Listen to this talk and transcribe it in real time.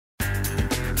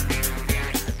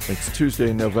It's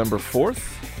Tuesday, November 4th.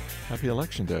 Happy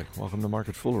Election Day. Welcome to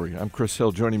Market Foolery. I'm Chris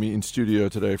Hill. Joining me in studio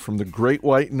today from the Great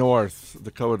White North, the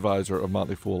co-advisor of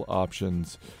Motley Fool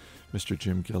Options, Mr.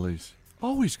 Jim Gillies.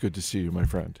 Always good to see you, my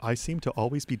friend. I seem to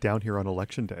always be down here on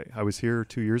Election Day. I was here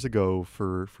 2 years ago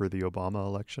for the Obama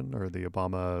election, or the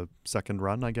Obama second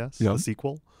run, I guess, Yeah. the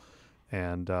sequel.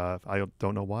 And I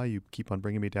don't know why you keep on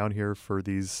bringing me down here for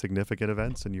these significant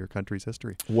events in your country's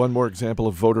history. One more example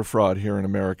of voter fraud here in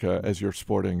America as you're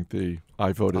sporting the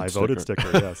I voted sticker. I voted sticker,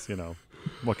 yes.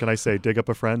 What can I say? Dig up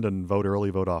a friend and vote early,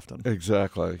 vote often.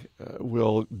 Exactly.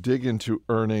 We'll dig into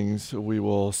earnings. We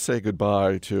will say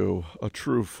goodbye to a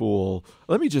true fool.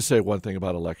 Let me just say one thing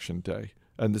about Election Day.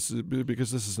 And this is because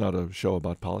this is not a show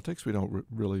about politics. We don't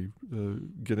really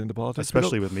get into politics.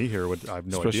 Especially with me here. I have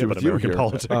no idea about with you American here.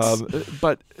 politics.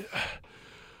 But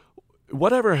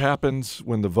whatever happens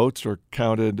when the votes are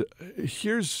counted,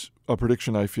 here's a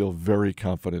prediction I feel very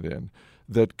confident in,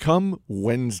 that come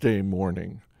Wednesday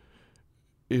morning,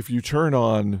 if you turn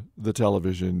on the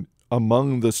television,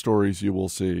 among the stories you will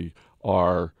see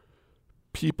are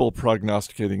people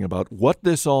prognosticating about what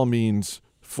this all means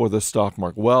for the stock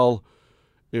market. Well,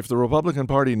 if the Republican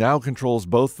Party now controls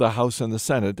both the House and the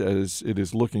Senate, as it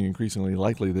is looking increasingly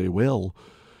likely they will,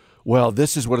 well,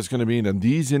 this is what it's going to mean in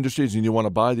these industries, and you want to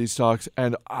buy these stocks.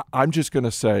 And I'm just going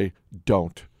to say,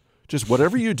 don't. Just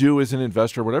whatever you do as an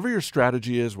investor, whatever your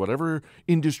strategy is, whatever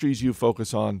industries you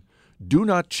focus on, do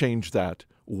not change that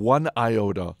one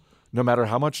iota, no matter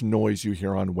how much noise you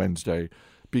hear on Wednesday,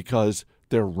 because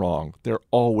they're wrong. They're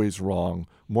always wrong.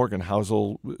 Morgan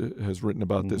Housel has written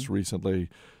about this recently.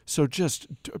 So just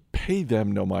pay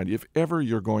them no mind. If ever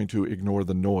you're going to ignore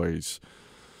the noise,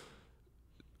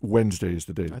 Wednesday is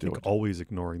the day to do it. Always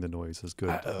ignoring the noise is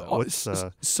good.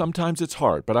 Sometimes it's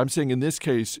hard, but I'm saying in this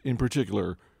case in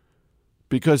particular,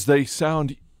 because they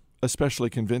sound especially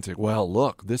convincing. Well,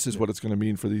 look, this is what it's going to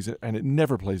mean for these, and it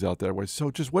never plays out that way. So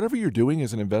just whatever you're doing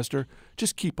as an investor,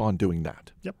 just keep on doing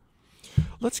that. Yep.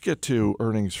 Let's get to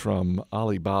earnings from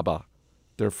Alibaba.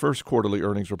 Their first quarterly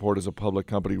earnings report as a public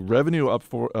company. Revenue up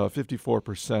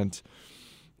 54%.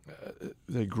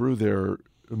 They grew their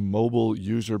mobile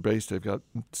user base. They've got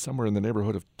somewhere in the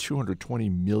neighborhood of 220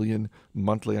 million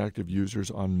monthly active users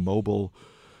on mobile.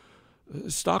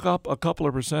 Stock up a couple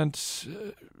of percent.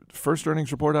 First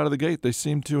earnings report out of the gate. They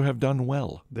seem to have done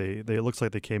well. It looks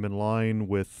like they came in line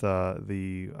with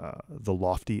the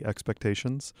lofty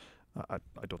expectations.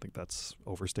 I don't think that's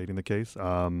overstating the case.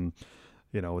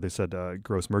 They said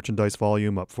gross merchandise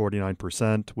volume up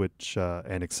 49%, which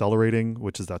and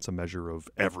accelerating, that's a measure of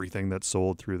everything that's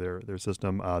sold through their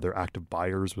system. Their active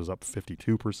buyers was up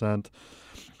 52%.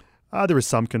 There was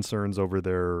some concerns over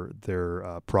their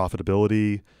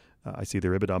profitability. I see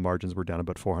their EBITDA margins were down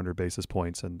about 400 basis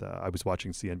points, and I was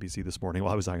watching CNBC this morning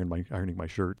while I was ironing my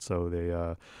shirt. So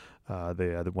they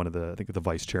had one of the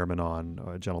vice chairman on,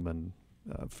 a gentleman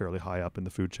fairly high up in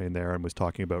the food chain there, and was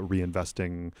talking about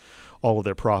reinvesting all of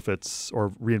their profits,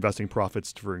 or reinvesting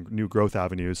profits for new growth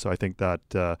avenues. So I think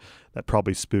that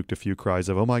probably spooked a few cries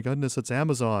of, "Oh my goodness, it's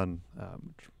Amazon."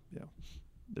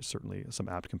 There's certainly some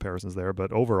apt comparisons there,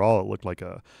 but overall it looked like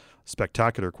a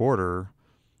spectacular quarter.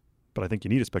 But I think you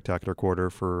need a spectacular quarter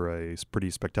for a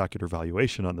pretty spectacular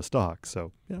valuation on the stock.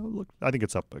 So look, I think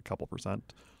it's up a couple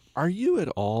percent. Are you at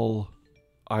all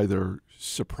either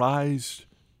surprised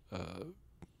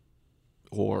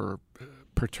or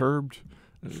perturbed?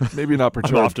 Maybe not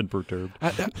perturbed. I'm often perturbed.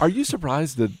 Are you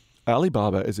surprised that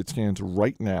Alibaba, as it stands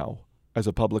right now as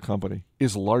a public company,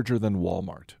 is larger than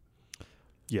Walmart?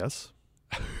 Yes.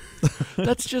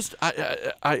 That's just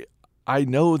I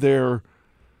know they're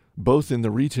both in the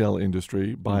retail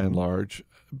industry by and large,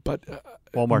 but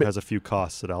Walmart has a few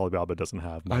costs that Alibaba doesn't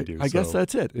have. I guess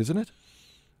that's it, isn't it?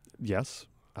 Yes.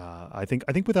 I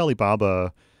think with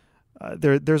Alibaba,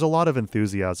 there's a lot of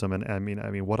enthusiasm, and I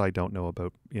mean, what I don't know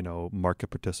about market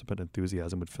participant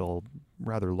enthusiasm would fill a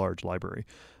rather large library.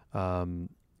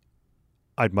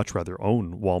 I'd much rather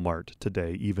own Walmart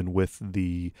today, even with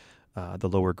the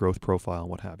lower growth profile and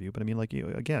what have you. But I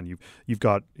mean, you've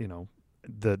got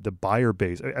the buyer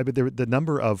base. I mean, the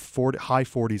number of high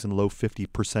 40s and low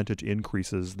 50%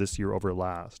 increases this year over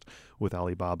last with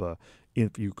Alibaba,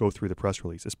 if you go through the press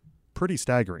release, is pretty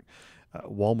staggering.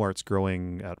 Walmart's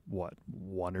growing at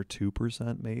 1 or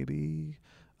 2% maybe.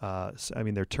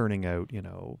 They're turning out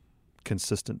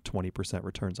consistent 20%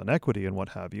 returns on equity and what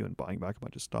have you, and buying back a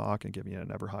bunch of stock and giving you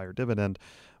an ever higher dividend.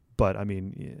 But I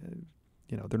mean,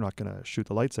 they're not going to shoot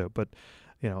the lights out. But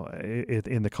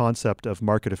in the concept of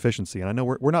market efficiency, and I know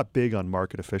we're not big on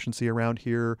market efficiency around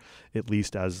here, at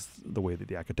least as the way that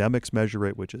the academics measure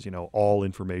it, which is, all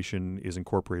information is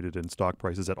incorporated in stock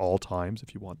prices at all times,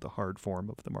 if you want the hard form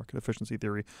of the market efficiency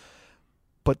theory.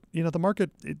 But, the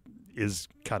market is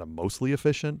kind of mostly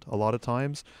efficient a lot of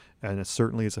times, and it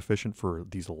certainly is efficient for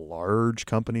these large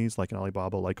companies like an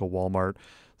Alibaba, like a Walmart.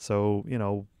 So,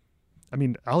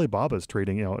 Alibaba is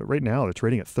trading, right now they're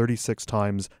trading at 36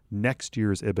 times next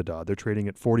year's EBITDA. They're trading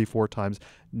at 44 times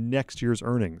next year's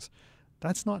earnings.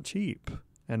 That's not cheap.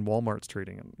 And Walmart's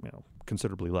trading at,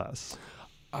 considerably less.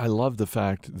 I love the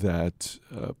fact that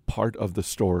part of the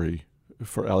story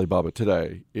for Alibaba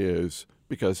today is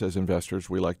because as investors,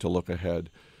 we like to look ahead.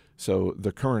 So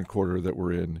the current quarter that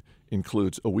we're in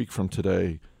includes a week from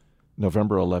today,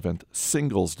 November 11th,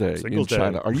 Singles Day in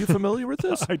China. Are you familiar with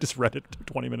this? I just read it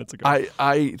 20 minutes ago.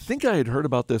 I think I had heard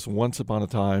about this once upon a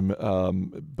time,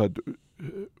 but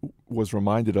was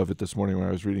reminded of it this morning when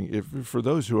I was reading. For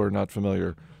those who are not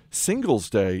familiar, Singles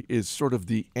Day is sort of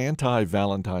the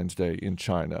anti-Valentine's Day in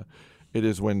China. It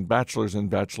is when bachelors and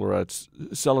bachelorettes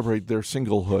celebrate their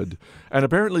singlehood. And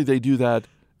apparently they do that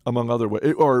among other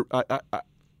ways.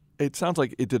 It sounds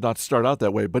like it did not start out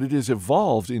that way, but it has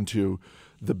evolved into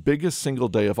the biggest single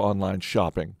day of online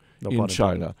shopping in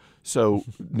China. So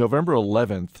November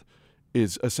 11th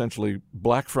is essentially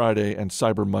Black Friday and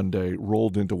Cyber Monday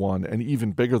rolled into one, and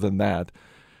even bigger than that.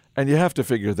 And you have to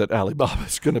figure that Alibaba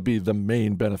is going to be the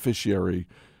main beneficiary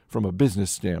from a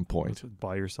business standpoint.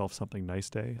 Buy yourself something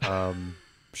nice day.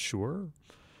 Sure.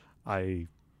 I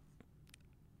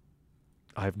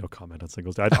have no comment on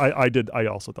Singles Day. I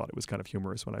also thought it was kind of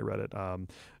humorous when I read it.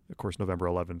 Of course, November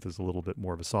 11th is a little bit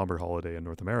more of a somber holiday in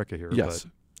North America here. Yes.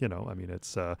 But,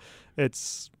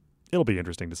 it'll be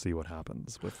interesting to see what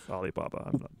happens with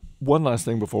Alibaba. One last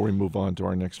thing before we move on to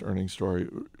our next earnings story.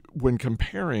 When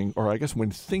comparing, or I guess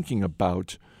when thinking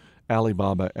about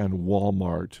Alibaba and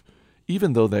Walmart,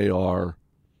 even though they are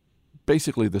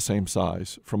basically the same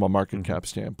size from a market cap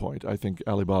standpoint, I think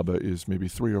Alibaba is maybe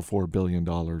 $3 or $4 billion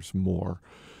more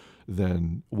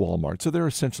than Walmart. So they're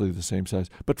essentially the same size.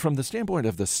 But from the standpoint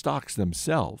of the stocks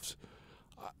themselves,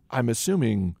 I'm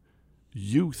assuming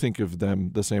you think of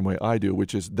them the same way I do,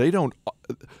 which is they don't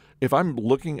 – if I'm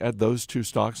looking at those two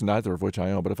stocks, neither of which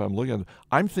I own, but if I'm looking at them,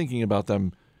 I'm thinking about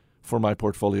them for my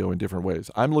portfolio in different ways.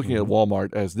 I'm looking at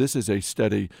Walmart as this is a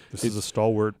steady – This is a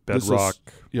stalwart bedrock.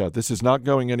 This is not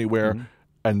going anywhere,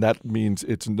 and that means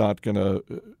it's not going to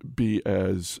be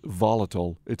as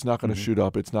volatile. It's not going to shoot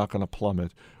up. It's not going to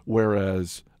plummet,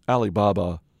 whereas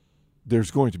Alibaba –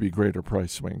 there's going to be greater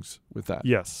price swings with that.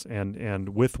 Yes, and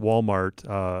with Walmart,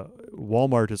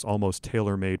 Walmart is almost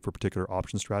tailor-made for a particular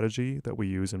option strategy that we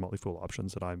use in multi-fool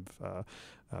options that I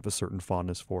have a certain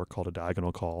fondness for, called a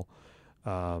diagonal call.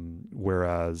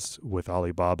 Whereas with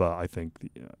Alibaba, I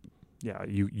think,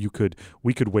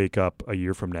 we could wake up a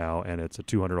year from now and it's a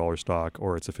 $200 stock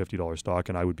or it's a $50 stock,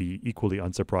 and I would be equally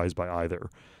unsurprised by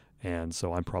either. And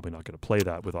so I'm probably not going to play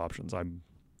that with options.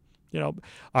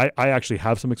 I actually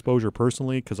have some exposure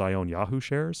personally because I own Yahoo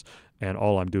shares, and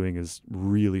all I'm doing is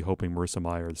really hoping Marissa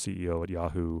Mayer, the CEO at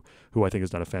Yahoo, who I think has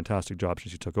done a fantastic job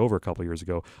since she took over a couple of years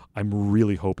ago, I'm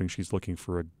really hoping she's looking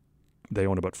for they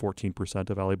own about 14%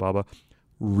 of Alibaba,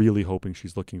 really hoping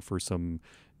she's looking for some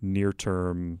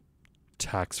near-term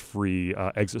tax-free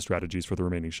exit strategies for the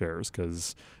remaining shares,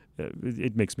 because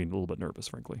it makes me a little bit nervous,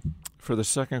 frankly. For the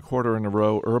second quarter in a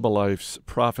row, Herbalife's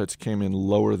profits came in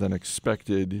lower than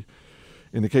expected.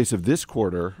 In the case of this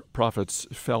quarter, profits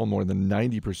fell more than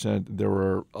 90%. There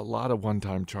were a lot of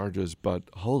one-time charges, but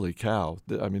holy cow.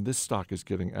 This stock is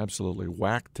getting absolutely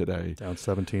whacked today. Down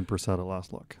 17% at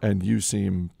last look. And you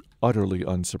seem utterly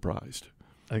unsurprised.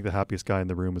 I think the happiest guy in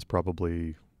the room is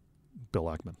probably Bill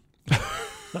Ackman.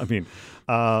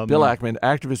 Bill Ackman,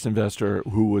 activist investor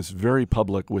who was very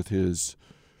public with his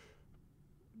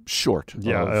short.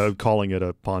 Calling it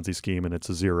a Ponzi scheme and it's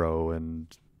a zero.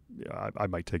 And I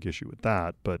might take issue with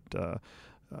that, but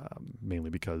mainly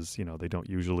because, they don't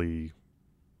usually.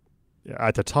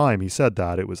 At the time he said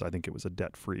that, I think it was a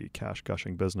debt-free,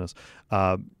 cash-gushing business.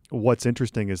 What's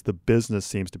interesting is the business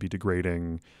seems to be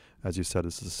degrading. As you said,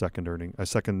 this is a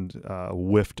second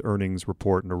whiffed earnings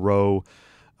report in a row.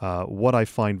 What I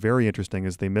find very interesting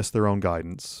is they miss their own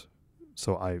guidance.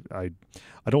 So I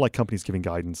don't like companies giving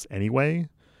guidance anyway,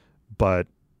 but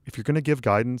if you're going to give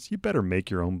guidance, you better make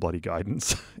your own bloody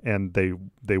guidance. And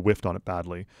they whiffed on it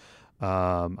badly.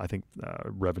 I think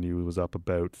revenue was up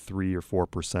about 3 or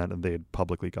 4%, and they had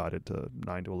publicly guided to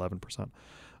 9 to 11%.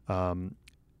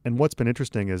 And what's been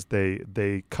interesting is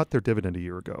they cut their dividend a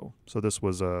year ago. So this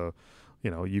was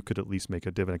you could at least make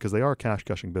a dividend because they are a cash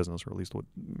gushing business, or at least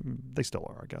they still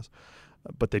are, I guess.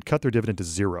 But they'd cut their dividend to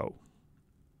zero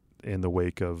in the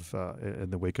wake of the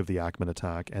Ackman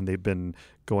attack, and they've been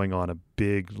going on a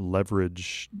big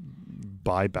leverage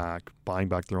buyback, buying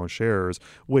back their own shares,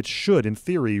 which should, in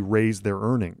theory, raise their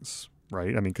earnings,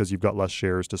 right? I mean, because you've got less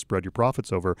shares to spread your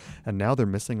profits over, and now they're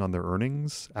missing on their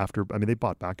earnings after. I mean, they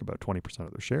bought back about 20%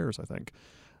 of their shares, I think.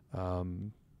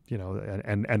 And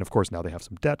of course now they have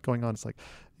some debt going on. It's like,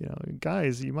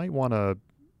 guys, you might want to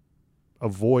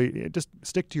just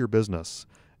stick to your business,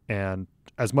 and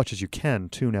as much as you can,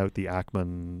 tune out the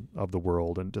Ackman of the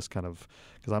world, and just kind of,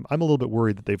 because I'm a little bit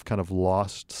worried that they've kind of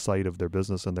lost sight of their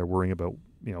business and they're worrying about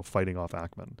fighting off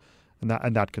Ackman,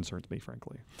 and that concerns me,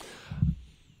 frankly.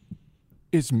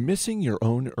 Is missing your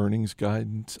own earnings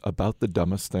guidance about the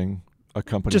dumbest thing a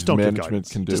company's management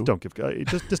can do? Just don't give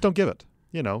just don't give it.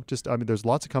 There's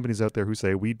lots of companies out there who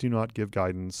say we do not give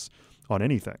guidance on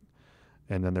anything.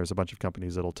 And then there's a bunch of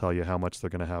companies that'll tell you how much they're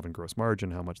going to have in gross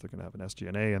margin, how much they're going to have in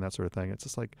SG&A, and that sort of thing. It's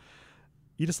just like,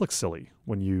 you just look silly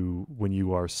when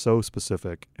you are so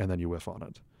specific and then you whiff on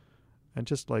it. And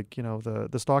just like, the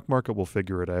stock market will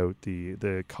figure it out.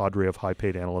 The cadre of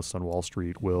high-paid analysts on Wall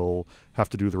Street will have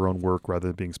to do their own work rather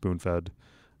than being spoon-fed.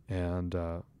 And,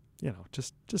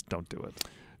 just don't do it.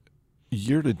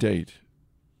 Year to date,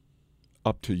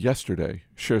 up to yesterday,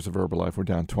 shares of Herbalife were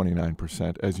down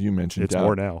 29%. As you mentioned, it's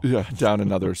more now. Yeah, down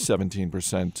another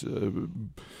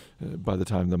 17%. By the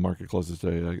time the market closes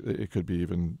today, it could be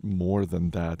even more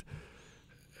than that.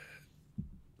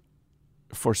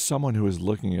 For someone who is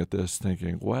looking at this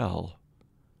thinking, well,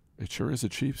 it sure is a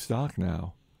cheap stock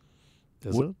now.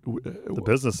 Is it? The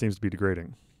business seems to be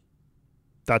degrading.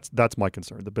 That's my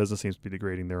concern. The business seems to be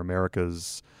degrading. They're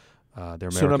America's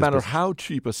So no matter how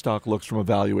cheap a stock looks from a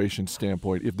valuation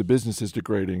standpoint, if the business is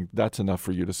degrading, that's enough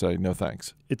for you to say, no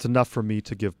thanks. It's enough for me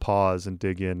to give pause and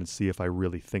dig in and see if I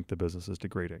really think the business is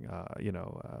degrading.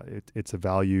 It's a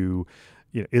value.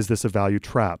 Is this a value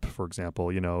trap, for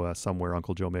example? Somewhere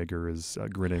Uncle Joe Mager is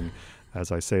grinning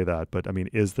as I say that. But I mean,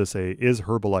 is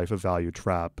Herbalife a value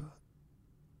trap?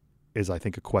 Is, I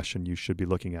think, a question you should be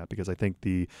looking at, because I think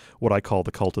what I call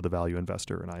the cult of the value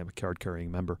investor, and I am a card-carrying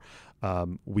member,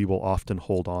 we will often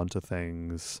hold on to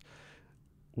things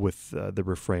with the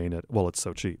refrain, well, it's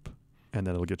so cheap. And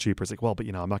then it'll get cheaper. It's like, well, but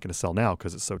I'm not going to sell now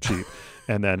because it's so cheap.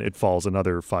 And then it falls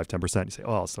another 5-10%. You say,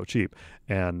 oh, it's so cheap.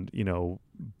 And,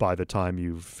 by the time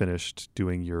you've finished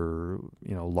doing your,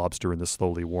 lobster in the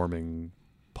slowly warming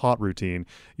pot routine,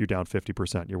 you're down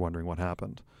 50%. You're wondering what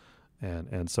happened.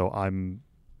 And so I'm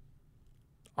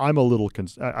a little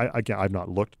again, I've not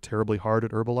looked terribly hard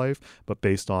at Herbalife, but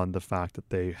based on the fact that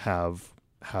they have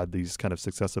had these kind of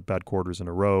successive bad quarters in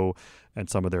a row and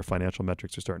some of their financial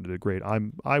metrics are starting to degrade,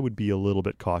 I would be a little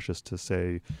bit cautious to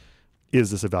say, is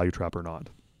this a value trap or not?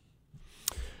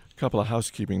 A couple of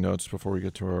housekeeping notes before we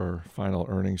get to our final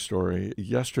earnings story.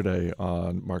 Yesterday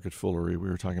on Market Foolery, we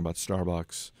were talking about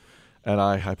Starbucks, and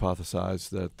I hypothesized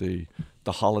that the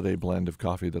holiday blend of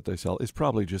coffee that they sell is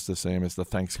probably just the same as the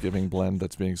Thanksgiving blend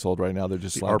that's being sold right now. They're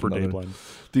just the Arbor Day blend.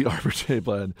 The Arbor Day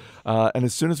blend. And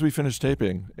as soon as we finished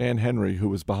taping, Ann Henry, who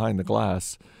was behind the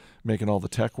glass making all the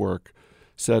tech work,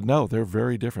 said, no, they're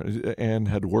very different. Ann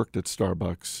had worked at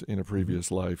Starbucks in a previous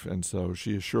life, and so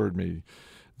she assured me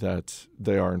that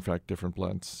they are, in fact, different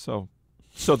blends. So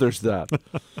there's that.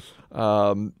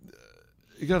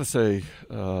 You got to say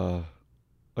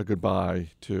a goodbye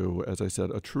to, as I said,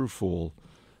 a true fool,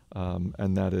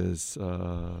 and that is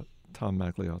Tom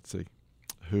Magliozzi,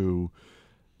 who,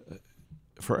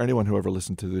 for anyone who ever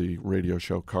listened to the radio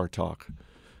show Car Talk,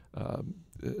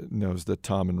 knows that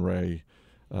Tom and Ray,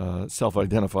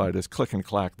 self-identified as Click and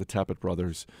Clack, the Tappet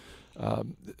brothers,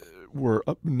 were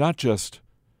not just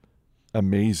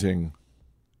amazing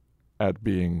at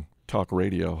being talk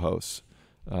radio hosts.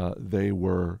 They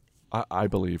were, I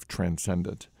believe,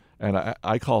 transcendent. And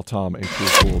I call Tom a true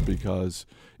fool because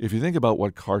if you think about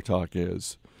what Car Talk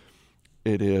is,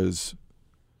 it is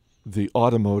the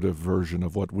automotive version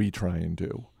of what we try and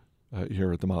do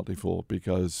here at The Motley Fool,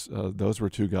 because those were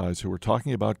two guys who were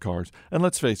talking about cars. And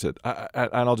let's face it, and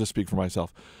I'll just speak for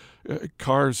myself,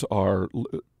 cars are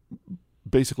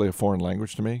basically a foreign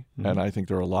language to me. Mm-hmm. And I think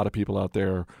there are a lot of people out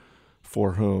there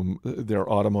for whom their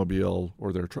automobile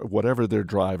or their whatever they're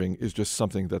driving is just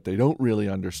something that they don't really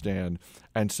understand.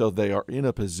 And so they are in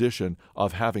a position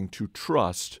of having to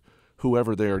trust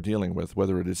whoever they are dealing with,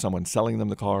 whether it is someone selling them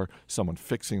the car, someone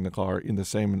fixing the car, in the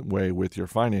same way with your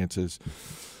finances.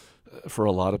 For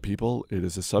a lot of people, it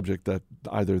is a subject that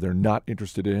either they're not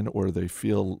interested in or they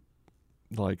feel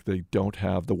like they don't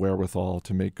have the wherewithal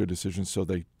to make good decisions, so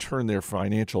they turn their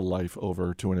financial life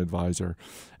over to an advisor,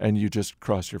 and you just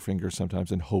cross your fingers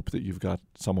sometimes and hope that you've got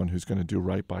someone who's going to do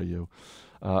right by you.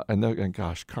 And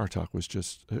gosh, Car Talk was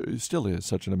just, it still is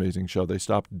such an amazing show. They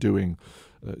stopped doing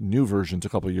new versions a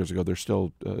couple of years ago. They're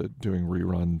still doing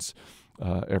reruns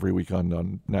every week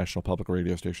on national public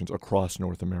radio stations across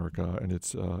North America, and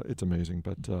it's amazing.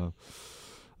 But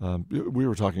we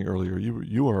were talking earlier.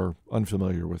 You are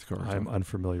unfamiliar with Car Talk. I'm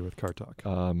unfamiliar with Car Talk.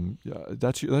 Yeah,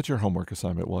 that's your homework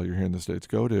assignment while you're here in the States.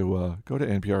 Go to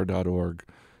npr.org,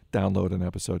 download an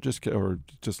episode,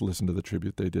 just listen to the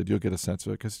tribute they did. You'll get a sense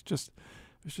of it because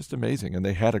it's just amazing. And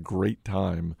they had a great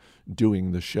time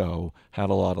doing the show.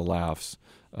 Had a lot of laughs,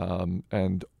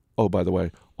 and oh, by the way,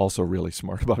 also really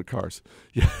smart about cars.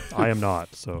 Yeah. I am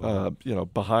not. So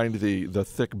behind the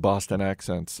thick Boston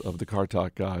accents of the Car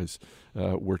Talk guys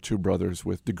were two brothers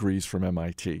with degrees from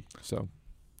MIT.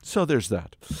 So there's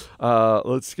that.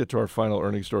 Let's get to our final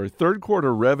earnings story. Third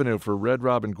quarter revenue for Red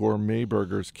Robin Gourmet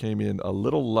Burgers came in a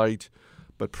little light,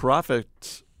 but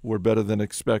profits were better than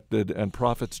expected, and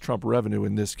profits trump revenue.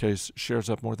 In this case, shares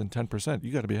up more than 10%.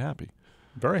 You got to be happy.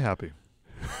 Very happy.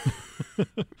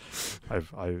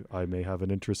 I may have an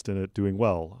interest in it doing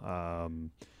well.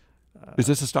 Is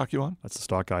this a stock you own? That's a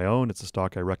stock I own. It's a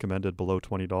stock I recommended below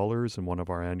 $20 in one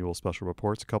of our annual special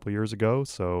reports a couple of years ago.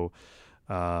 So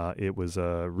it was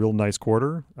a real nice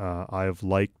quarter. I've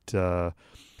liked.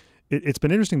 It's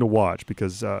been interesting to watch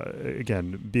because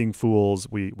again, being fools,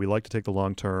 we like to take the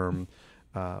long term.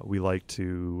 We like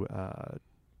to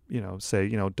say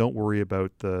don't worry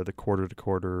about the quarter to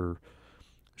quarter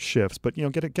shifts, but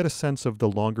get a sense of the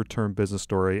longer term business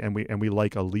story, and we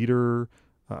like a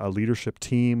leadership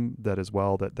team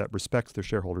that respects their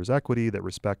shareholders' equity, that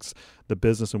respects the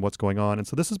business and what's going on. And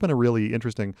so this has been a really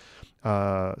interesting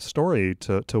story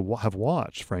to have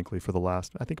watched, frankly, for the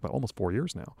last, I think, about almost 4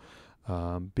 years now.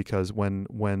 Because when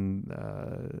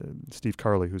Steve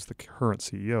Carley, who's the current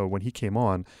CEO, when he came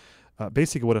on,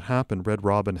 basically what had happened, Red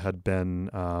Robin had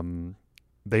been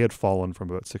they had fallen from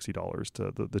about $60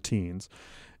 to the teens.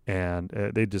 And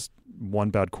they just one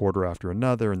bad quarter after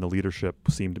another, and the leadership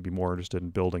seemed to be more interested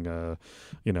in building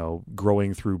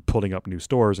growing through putting up new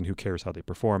stores, and who cares how they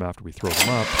perform after we throw them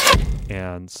up.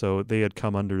 And so they had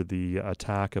come under the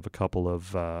attack of a couple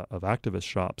of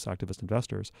activist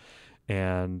investors,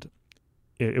 and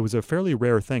it was a fairly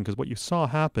rare thing because what you saw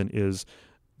happen is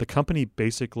the company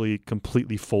basically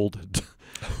completely folded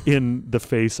in the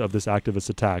face of this activist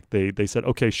attack. They said,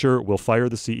 okay, sure, we'll fire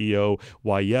the CEO.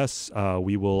 Why, yes,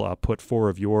 we will put 4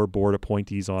 of your board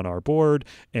appointees on our board,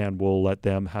 and we'll let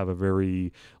them have a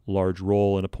very large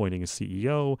role in appointing a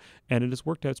CEO. And it has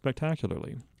worked out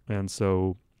spectacularly. And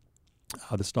so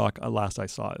the stock, last I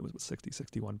saw, it was $60,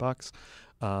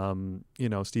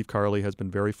 $61. Steve Carley has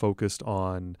been very focused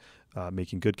on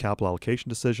making good capital allocation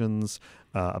decisions,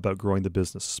 about growing the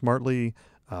business smartly.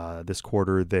 This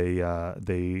quarter, they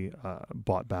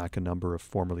bought back a number of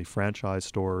formerly franchised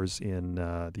stores in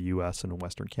the U.S. and in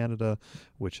Western Canada,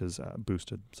 which has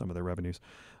boosted some of their revenues.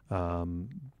 About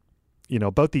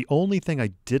the only thing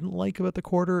I didn't like about the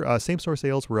quarter, same-store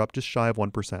sales were up just shy of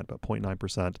 1%, about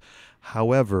 0.9%.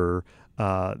 However,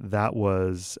 that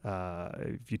was,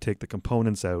 if you take the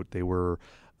components out, they were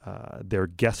their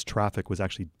guest traffic was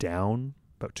actually down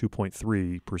about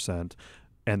 2.3%,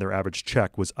 and their average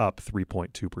check was up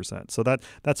 3.2%. So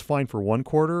that's fine for one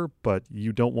quarter, but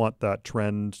you don't want that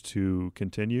trend to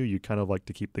continue. You kind of like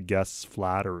to keep the guests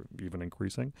flat or even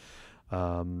increasing.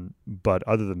 But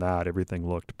other than that, everything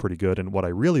looked pretty good. And what I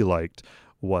really liked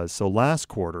was, so last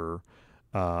quarter,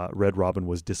 Red Robin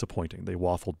was disappointing. They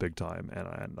waffled big time,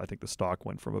 and I think the stock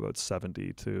went from about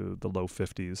 70 to the low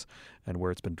 50s, and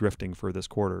where it's been drifting for this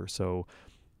quarter. So,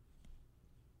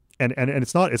 and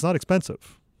it's not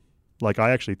expensive. Like,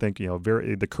 I actually think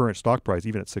the current stock price,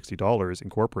 even at $60,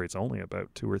 incorporates only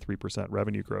about 2 or 3%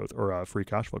 revenue growth or free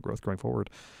cash flow growth going forward.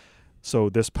 So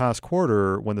this past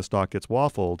quarter, when the stock gets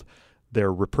waffled,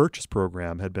 their repurchase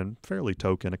program had been fairly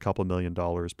token, a couple $1 million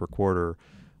per quarter.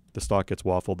 The stock gets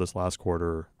waffled this last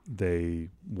quarter. They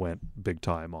went big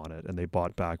time on it, and they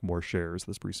bought back more shares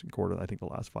this recent quarter than I think the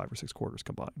last 5 or 6 quarters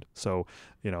combined. So,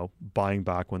 buying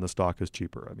back when the stock is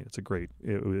cheaper. I mean,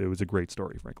 it was a great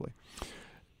story, frankly.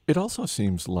 It also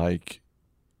seems like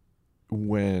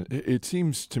it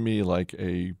seems to me like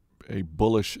a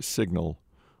bullish signal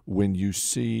when you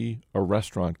see a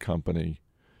restaurant company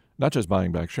not just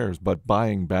buying back shares, but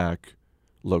buying back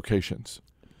locations.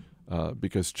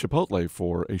 Because Chipotle,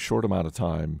 for a short amount of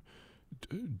time,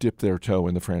 dipped their toe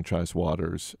in the franchise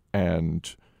waters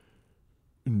and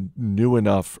knew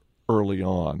enough early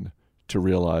on to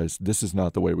realize this is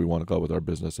not the way we want to go with our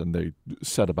business, and they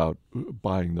set about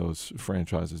buying those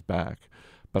franchises back.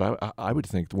 But I would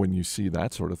think when you see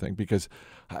that sort of thing, because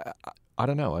I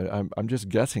don't know, I'm just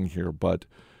guessing here, but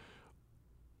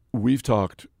we've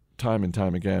talked time and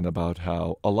time again about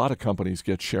how a lot of companies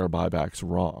get share buybacks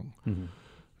wrong. Mm-hmm.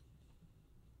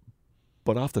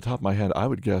 But off the top of my head, I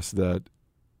would guess that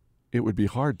it would be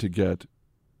hard to get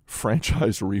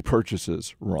franchise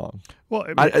repurchases wrong. Well,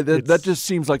 I mean, that just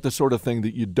seems like the sort of thing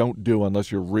that you don't do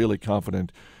unless you're really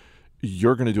confident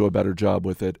you're going to do a better job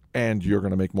with it and you're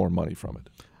going to make more money from it.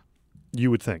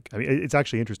 You would think. I mean, it's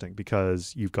actually interesting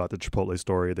because you've got the Chipotle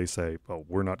story. They say, "Oh,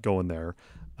 we're not going there."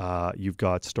 You've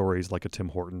got stories like a Tim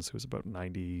Hortons, who's about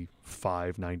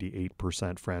 95,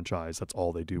 98% franchise. That's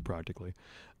all they do practically,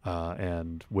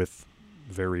 and with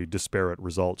very disparate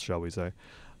results, shall we say.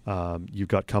 You've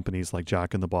got companies like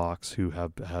Jack in the Box who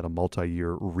have had a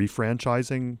multi-year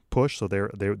refranchising push. So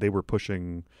they were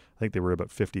pushing, I think they were about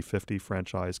 50-50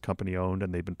 franchise company owned,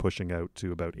 and they've been pushing out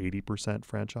to about 80%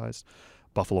 franchise.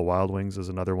 Buffalo Wild Wings is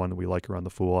another one that we like around the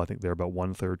Fool. I think they're about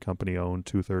 1/3 company owned,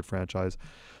 2/3 franchise.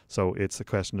 So it's a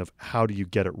question of how do you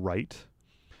get it right?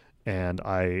 And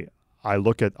I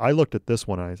looked at this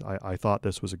one. And I thought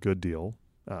this was a good deal.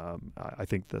 I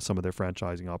think that some of their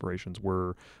franchising operations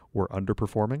were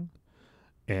underperforming,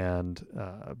 and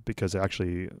because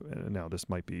actually now this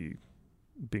might be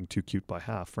being too cute by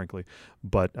half, frankly,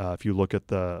 but if you look at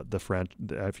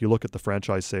if you look at the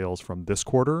franchise sales from this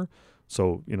quarter,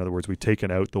 so in other words, we've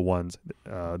taken out the ones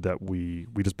that we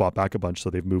just bought back a bunch, so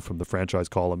they've moved from the franchise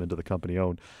column into the company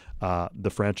owned. The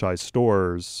franchise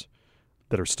stores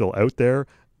that are still out there,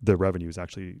 the revenue's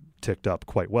actually ticked up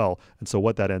quite well. And so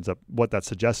what that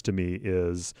suggests to me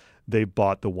is they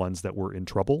bought the ones that were in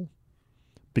trouble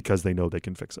because they know they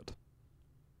can fix it.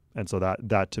 And so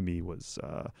that to me was,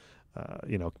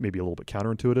 maybe a little bit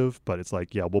counterintuitive, but it's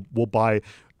like, yeah, we'll buy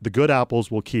the good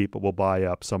apples, we'll keep, but we'll buy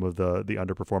up some of the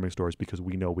underperforming stores because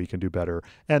we know we can do better.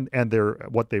 And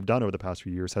what they've done over the past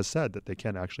few years has said that they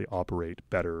can actually operate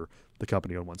better the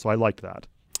company-owned ones. So I liked that.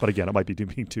 But again, it might be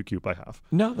being too cute by half.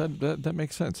 No, that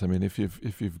makes sense. I mean, if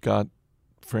you've got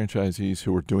franchisees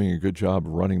who are doing a good job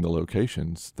running the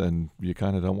locations, then you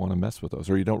kind of don't want to mess with those,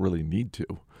 or you don't really need to.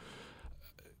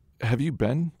 Have you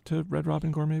been to Red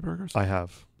Robin Gourmet Burgers? I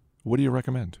have. What do you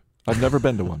recommend? I've never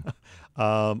been to one.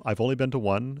 I've only been to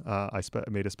one. I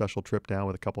made a special trip down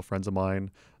with a couple friends of mine.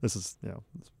 This is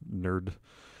nerd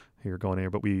here going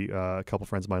here, but a couple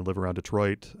friends of mine live around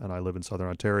Detroit, and I live in Southern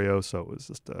Ontario, so it was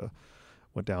just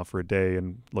went down for a day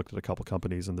and looked at a couple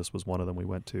companies, and this was one of them we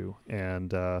went to.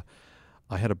 And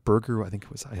I had a burger. I think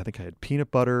I had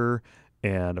peanut butter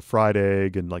and a fried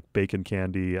egg and like bacon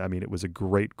candy. I mean, it was a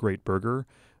great, great burger.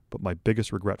 But my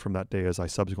biggest regret from that day is I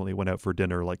subsequently went out for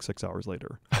dinner like 6 hours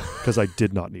later because I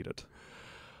did not need it.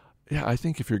 Yeah, I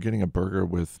think if you're getting a burger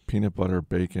with peanut butter,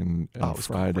 bacon, and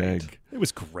fried egg, it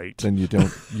was great. Then you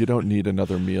don't need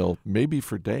another meal, maybe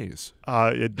for days.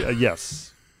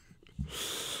 Yes.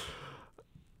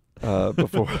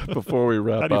 Before we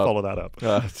wrap up, how do you follow that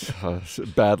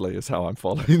up? Badly is how I'm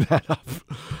following that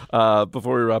up.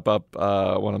 Before we wrap up,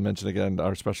 I want to mention again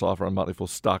our special offer on Motley Fool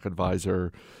Stock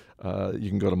Advisor. You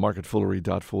can go to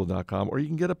marketfoolery.fool.com, or you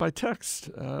can get it by text.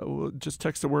 Just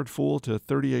text the word "fool" to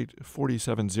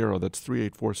 38470. That's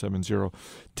 38470.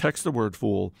 Text the word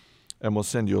 "fool," and we'll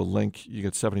send you a link. You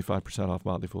get 75% off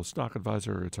Motley Fool Stock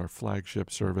Advisor. It's our flagship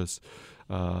service.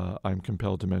 I'm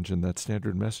compelled to mention that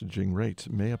standard messaging rates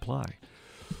may apply.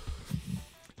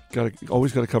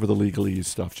 Always got to cover the legalese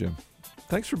stuff, Jim.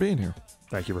 Thanks for being here.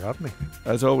 Thank you for having me.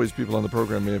 As always, people on the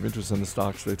program may have interest in the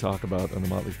stocks they talk about, and the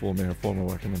Motley Fool may have formal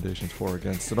recommendations for or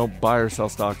against. So don't buy or sell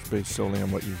stocks based solely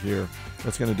on what you hear.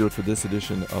 That's going to do it for this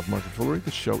edition of Market Foolery.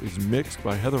 The show is mixed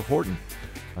by Heather Horton.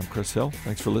 I'm Chris Hill.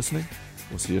 Thanks for listening.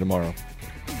 We'll see you tomorrow.